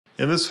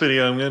In this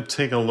video, I'm going to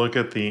take a look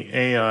at the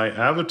AI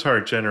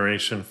avatar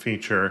generation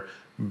feature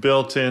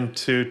built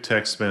into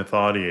TechSmith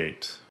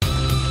Audiate.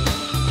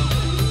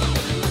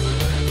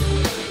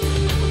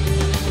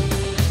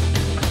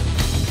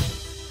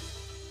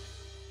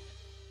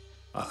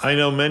 I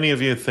know many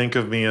of you think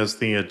of me as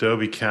the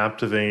Adobe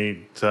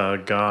Captivate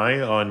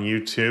guy on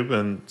YouTube,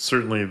 and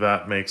certainly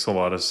that makes a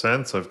lot of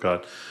sense. I've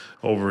got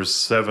over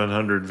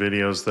 700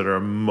 videos that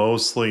are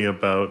mostly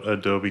about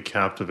Adobe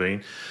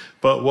Captivate.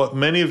 But what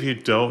many of you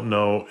don't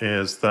know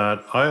is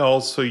that I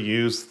also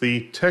use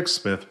the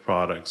TechSmith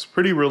products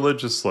pretty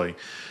religiously.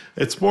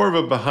 It's more of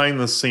a behind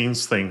the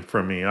scenes thing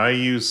for me. I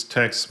use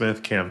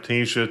TechSmith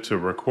Camtasia to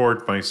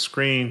record my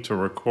screen, to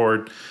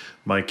record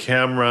my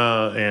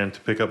camera, and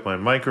to pick up my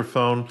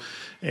microphone.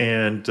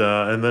 And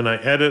then I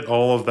edit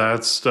all of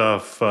that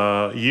stuff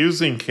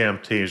using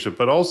Camtasia,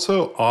 but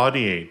also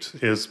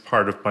Audiate is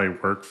part of my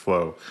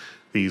workflow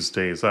these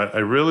days. I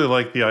really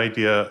like the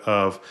idea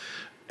of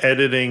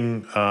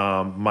editing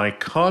my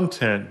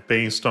content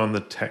based on the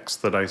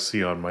text that I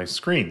see on my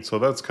screen. So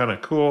that's kind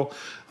of cool.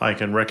 I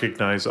can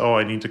recognize, oh,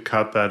 I need to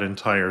cut that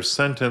entire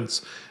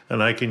sentence,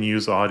 and I can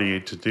use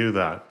Audiate to do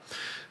that.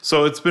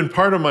 So it's been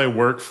part of my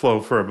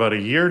workflow for about a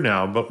year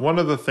now, but one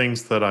of the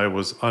things that I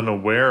was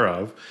unaware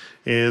of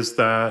is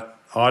that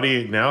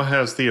Audiate now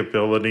has the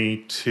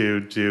ability to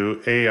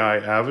do AI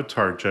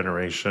avatar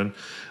generation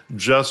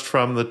just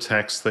from the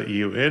text that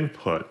you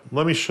input.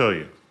 Let me show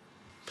you.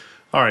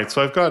 All right,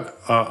 so I've got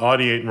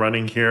Audiate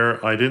running here.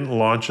 I didn't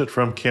launch it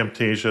from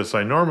Camtasia as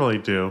I normally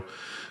do,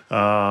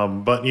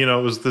 but you know,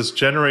 it was this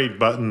generate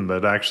button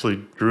that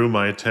actually drew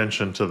my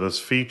attention to this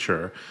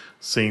feature,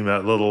 seeing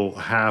that little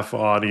half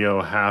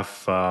audio,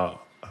 half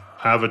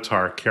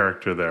avatar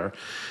character there.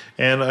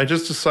 And I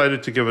just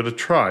decided to give it a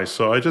try.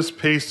 So I just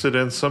pasted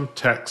in some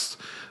text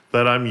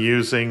that I'm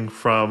using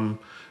from,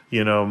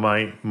 you know,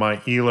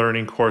 my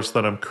e-learning course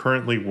that I'm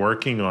currently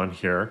working on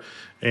here,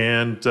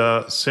 and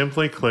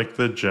simply click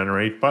the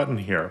generate button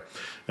here.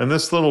 And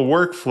this little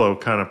workflow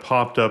kind of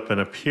popped up and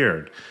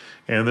appeared.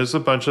 And there's a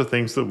bunch of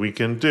things that we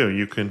can do.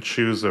 You can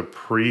choose a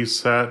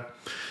preset.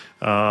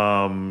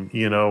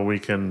 You know, we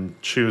can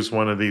choose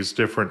one of these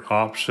different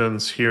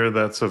options here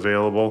that's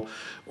available,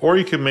 or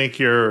you can make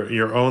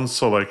your own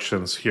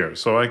selections here.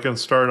 So I can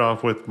start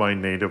off with my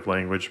native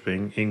language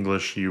being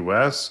English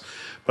US,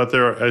 but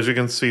there are, as you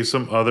can see,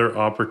 some other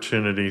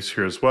opportunities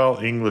here as well: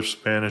 English,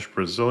 Spanish,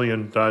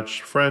 Brazilian,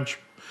 Dutch, French,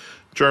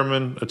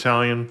 German,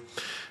 Italian.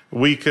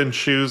 We can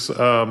choose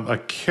a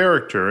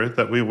character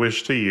that we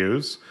wish to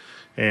use.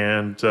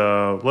 And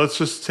let's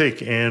just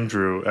take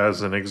Andrew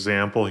as an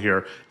example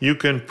here. You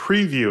can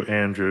preview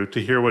Andrew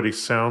to hear what he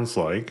sounds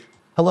like.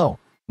 Hello,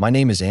 my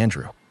name is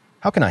Andrew.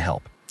 How can I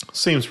help?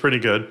 Seems pretty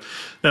good.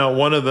 Now,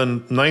 one of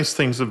the nice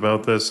things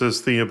about this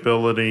is the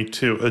ability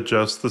to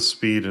adjust the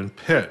speed and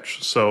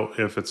pitch. So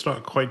if it's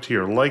not quite to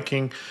your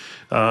liking,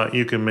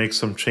 you can make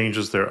some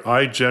changes there.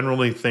 I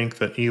generally think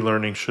that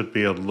e-learning should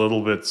be a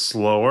little bit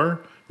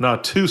slower.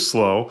 Not too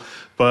slow,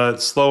 but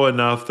slow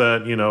enough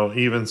that, you know,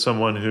 even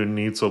someone who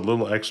needs a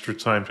little extra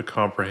time to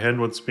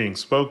comprehend what's being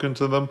spoken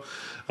to them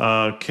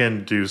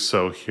can do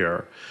so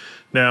here.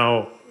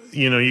 Now,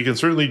 you know, you can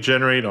certainly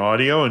generate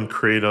audio and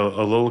create a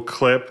little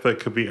clip that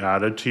could be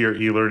added to your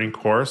e-learning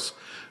course.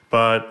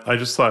 But I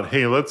just thought,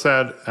 hey, let's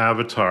add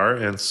avatar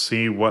and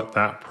see what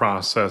that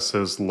process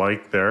is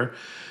like there.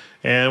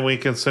 And we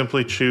can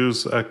simply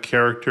choose a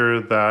character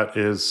that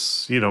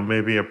is, you know,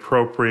 maybe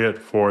appropriate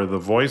for the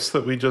voice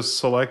that we just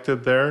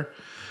selected there.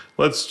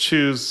 Let's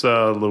choose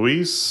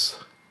Luis,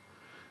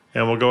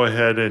 and we'll go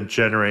ahead and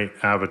generate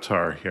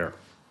avatar here.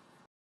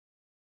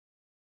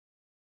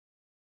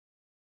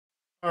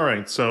 All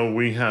right, so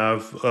we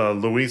have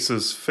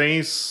Luis's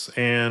face,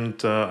 and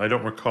I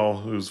don't recall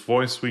whose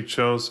voice we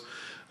chose.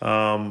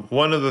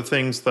 One of the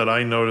things that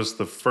I noticed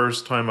the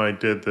first time I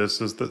did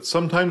this is that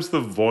sometimes the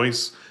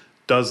voice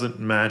doesn't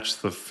match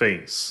the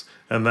face,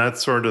 and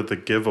that's sort of the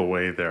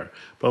giveaway there.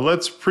 But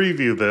let's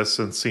preview this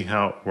and see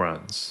how it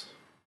runs.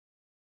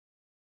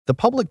 The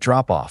public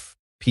drop-off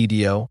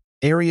 (PDO)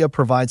 area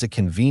provides a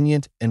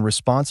convenient and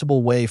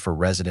responsible way for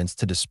residents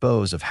to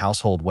dispose of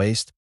household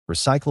waste,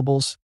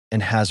 recyclables,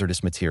 and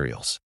hazardous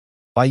materials.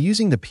 By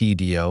using the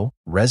PDO,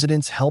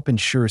 residents help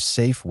ensure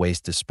safe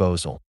waste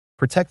disposal,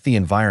 protect the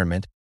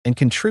environment, and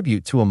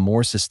contribute to a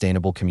more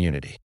sustainable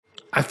community.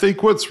 I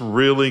think what's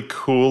really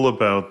cool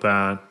about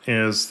that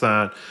is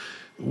that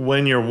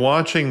when you're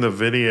watching the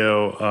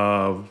video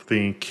of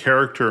the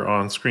character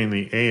on screen,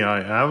 the AI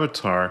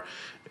avatar,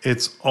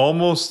 it's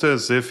almost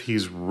as if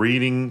he's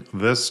reading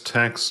this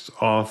text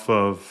off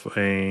of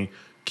a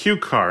cue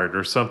card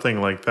or something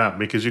like that,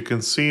 because you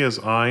can see his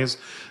eyes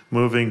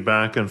moving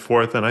back and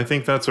forth. And I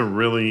think that's a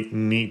really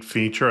neat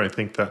feature. I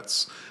think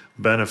that's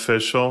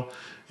beneficial.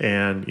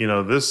 And, you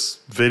know, this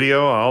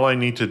video, all I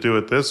need to do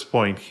at this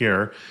point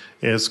here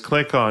is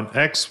click on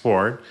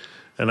export,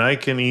 and I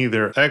can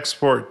either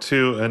export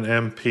to an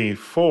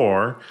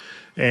MP4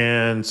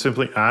 and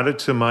simply add it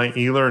to my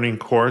e-learning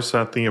course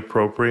at the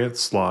appropriate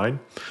slide,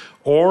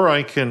 or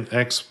I can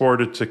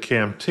export it to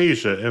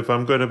Camtasia if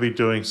I'm going to be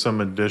doing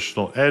some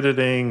additional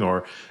editing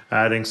or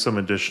adding some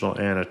additional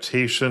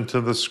annotation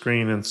to the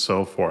screen and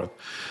so forth.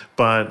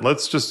 But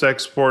let's just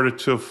export it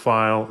to a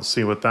file,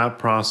 see what that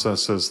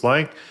process is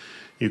like.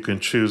 You can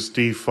choose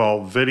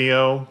default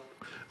video,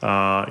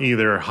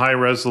 either high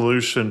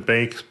resolution,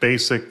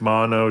 basic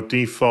mono,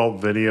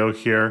 default video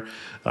here.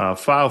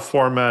 File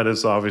format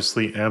is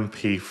obviously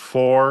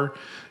MP4.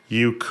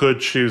 You could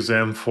choose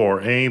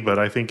M4A, but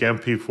I think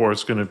MP4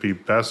 is going to be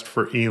best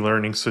for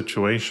e-learning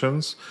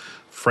situations.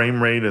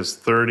 Frame rate is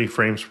 30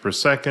 frames per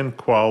second.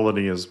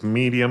 Quality is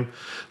medium.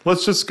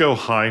 Let's just go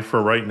high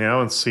for right now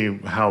and see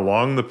how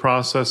long the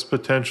process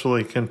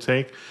potentially can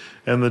take.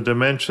 And the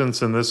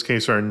dimensions in this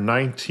case are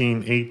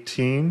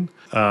 1918.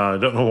 I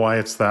don't know why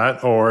it's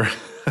that, or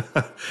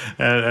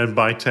and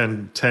by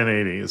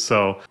 1080.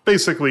 So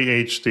basically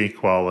HD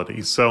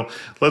quality. So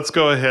let's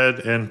go ahead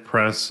and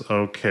press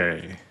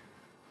OK.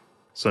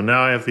 So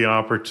now I have the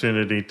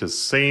opportunity to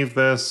save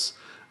this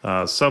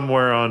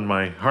somewhere on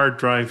my hard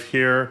drive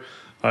here.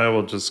 I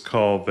will just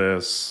call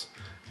this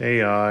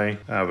AI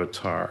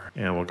Avatar,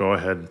 and we'll go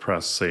ahead and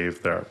press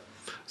save there.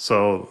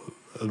 So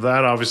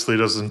that obviously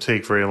doesn't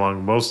take very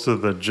long. Most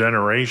of the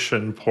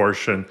generation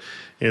portion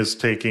is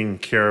taking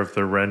care of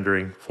the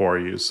rendering for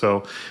you.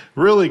 So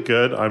really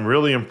good. I'm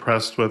really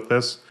impressed with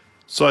this.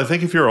 So I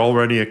think if you're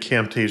already a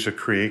Camtasia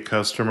Create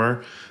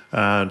customer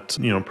at,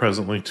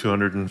 presently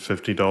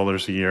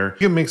 $250 a year,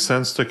 it makes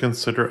sense to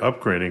consider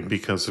upgrading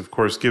because, of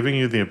course, giving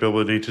you the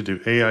ability to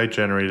do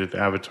AI-generated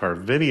avatar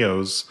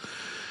videos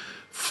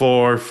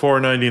for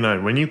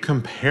 $4.99. When you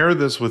compare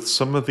this with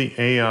some of the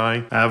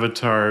AI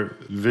avatar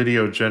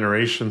video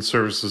generation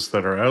services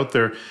that are out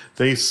there,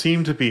 they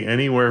seem to be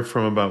anywhere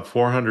from about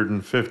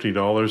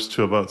 $450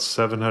 to about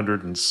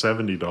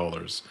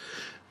 $770.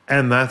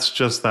 And that's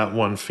just that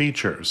one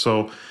feature.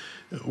 So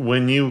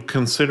when you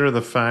consider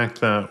the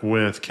fact that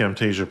with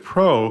Camtasia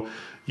Pro,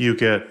 you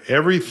get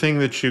everything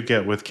that you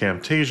get with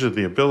Camtasia,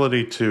 the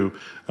ability to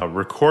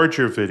record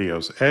your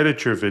videos,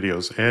 edit your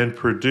videos, and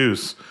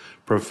produce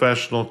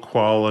professional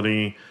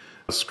quality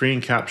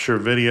screen capture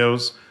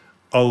videos,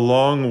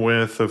 along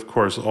with, of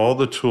course, all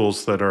the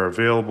tools that are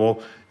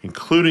available,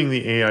 including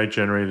the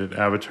AI-generated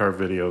avatar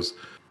videos.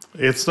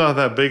 It's not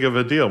that big of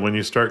a deal when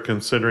you start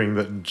considering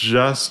that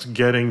just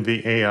getting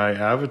the AI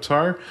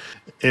avatar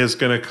is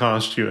going to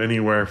cost you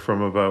anywhere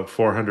from about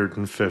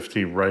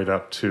 $450 right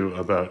up to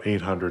about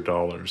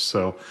 $800.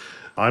 So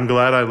I'm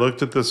glad I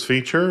looked at this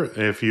feature.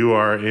 If you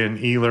are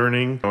in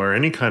e-learning or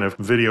any kind of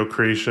video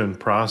creation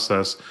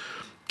process,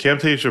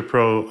 Camtasia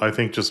Pro, I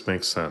think, just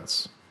makes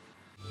sense.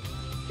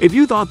 If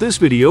you thought this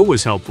video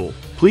was helpful,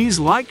 please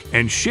like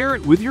and share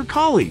it with your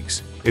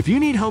colleagues. If you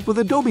need help with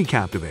Adobe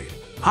Captivate,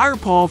 hire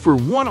Paul for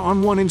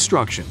one-on-one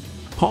instruction.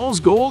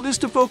 Paul's goal is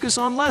to focus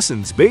on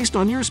lessons based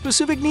on your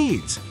specific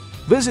needs.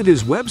 Visit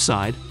his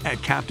website at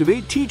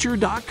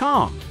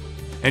CaptivateTeacher.com.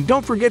 And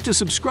don't forget to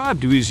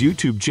subscribe to his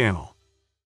YouTube channel.